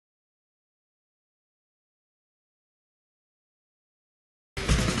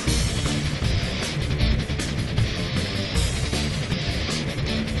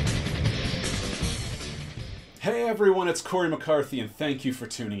Hey everyone, it's Cory McCarthy and thank you for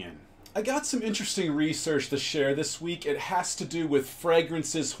tuning in. I got some interesting research to share this week. It has to do with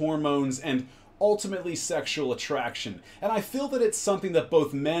fragrances, hormones, and ultimately sexual attraction. And I feel that it's something that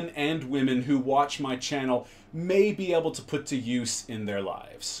both men and women who watch my channel may be able to put to use in their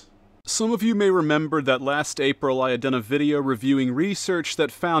lives. Some of you may remember that last April I had done a video reviewing research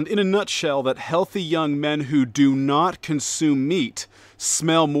that found in a nutshell that healthy young men who do not consume meat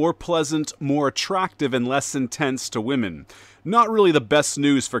smell more pleasant, more attractive, and less intense to women. Not really the best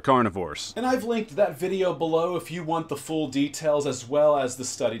news for carnivores. And I've linked that video below if you want the full details as well as the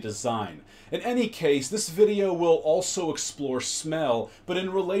study design. In any case, this video will also explore smell, but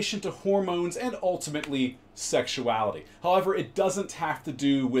in relation to hormones and ultimately sexuality. However, it doesn't have to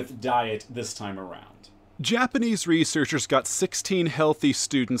do with diet this time around. Japanese researchers got 16 healthy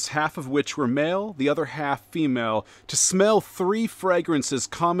students, half of which were male, the other half female, to smell 3 fragrances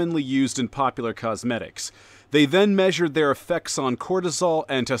commonly used in popular cosmetics. They then measured their effects on cortisol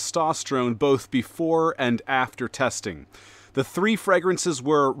and testosterone both before and after testing. The 3 fragrances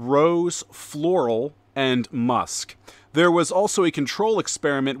were rose, floral, and musk. There was also a control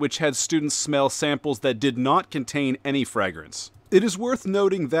experiment which had students smell samples that did not contain any fragrance. It is worth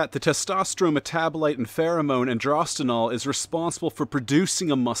noting that the testosterone metabolite and pheromone androstenol is responsible for producing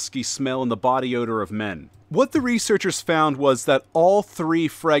a musky smell in the body odor of men. What the researchers found was that all 3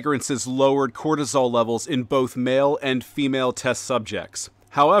 fragrances lowered cortisol levels in both male and female test subjects.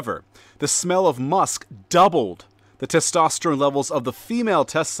 However, the smell of musk doubled the testosterone levels of the female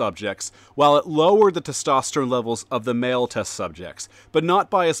test subjects, while it lowered the testosterone levels of the male test subjects, but not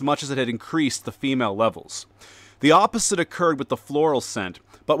by as much as it had increased the female levels. The opposite occurred with the floral scent,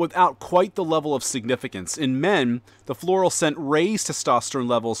 but without quite the level of significance. In men, the floral scent raised testosterone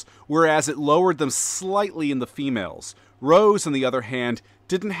levels, whereas it lowered them slightly in the females. Rose, on the other hand,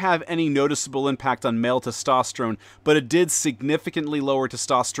 didn't have any noticeable impact on male testosterone, but it did significantly lower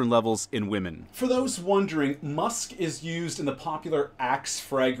testosterone levels in women. For those wondering, musk is used in the popular Axe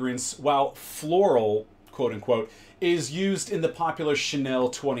fragrance, while floral, quote-unquote, is used in the popular Chanel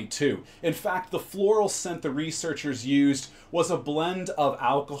 22. In fact, the floral scent the researchers used was a blend of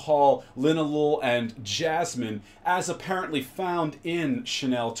alcohol, linalool, and jasmine, as apparently found in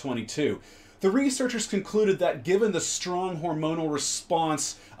Chanel 22. The researchers concluded that given the strong hormonal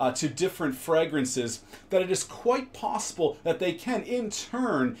response to different fragrances, that it is quite possible that they can in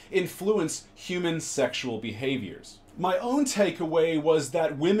turn influence human sexual behaviors. My own takeaway was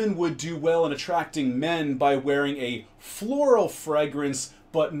that women would do well in attracting men by wearing a floral fragrance,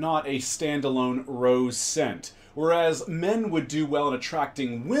 but not a standalone rose scent. Whereas men would do well in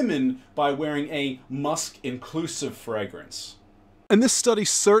attracting women by wearing a musk-inclusive fragrance. And this study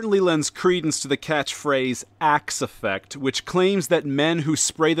certainly lends credence to the catchphrase Axe effect, which claims that men who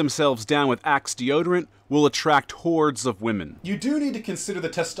spray themselves down with Axe deodorant will attract hordes of women. You do need to consider the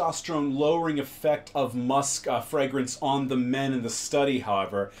testosterone lowering effect of musk fragrance on the men in the study,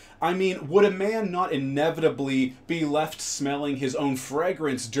 however. I mean, would a man not inevitably be left smelling his own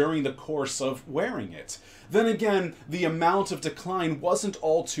fragrance during the course of wearing it? Then again, the amount of decline wasn't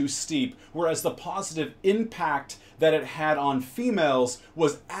all too steep, whereas the positive impact that it had on females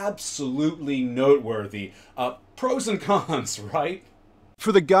was absolutely noteworthy. Pros and cons, right?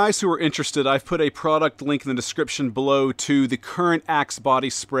 For the guys who are interested, I've put a product link in the description below to the current Axe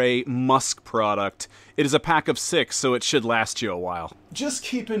body spray musk product. It is a pack of 6, so it should last you a while. Just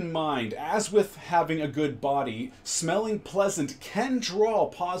keep in mind, as with having a good body, smelling pleasant can draw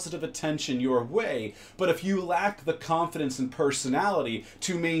positive attention your way, but if you lack the confidence and personality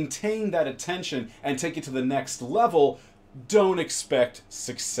to maintain that attention and take it to the next level, don't expect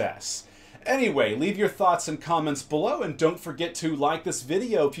success. Anyway, leave your thoughts and comments below, and don't forget to like this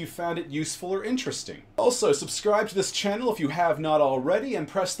video if you found it useful or interesting. Also, subscribe to this channel if you have not already, and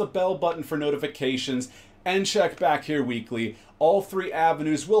press the bell button for notifications, and check back here weekly. All 3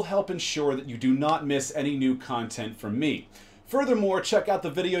 avenues will help ensure that you do not miss any new content from me. Furthermore, check out the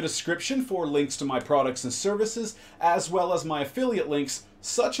video description for links to my products and services, as well as my affiliate links,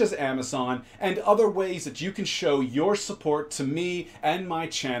 such as Amazon, and other ways that you can show your support to me and my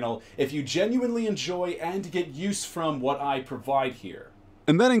channel if you genuinely enjoy and get use from what I provide here.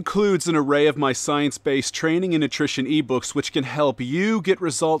 And that includes an array of my science-based training and nutrition ebooks, which can help you get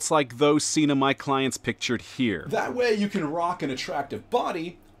results like those seen in my clients pictured here. That way you can rock an attractive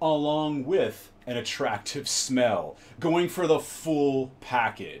body along with an attractive smell, going for the full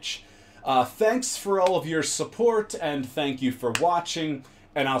package. Thanks for all of your support, and thank you for watching,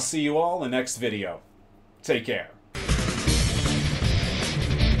 and I'll see you all in the next video. Take care.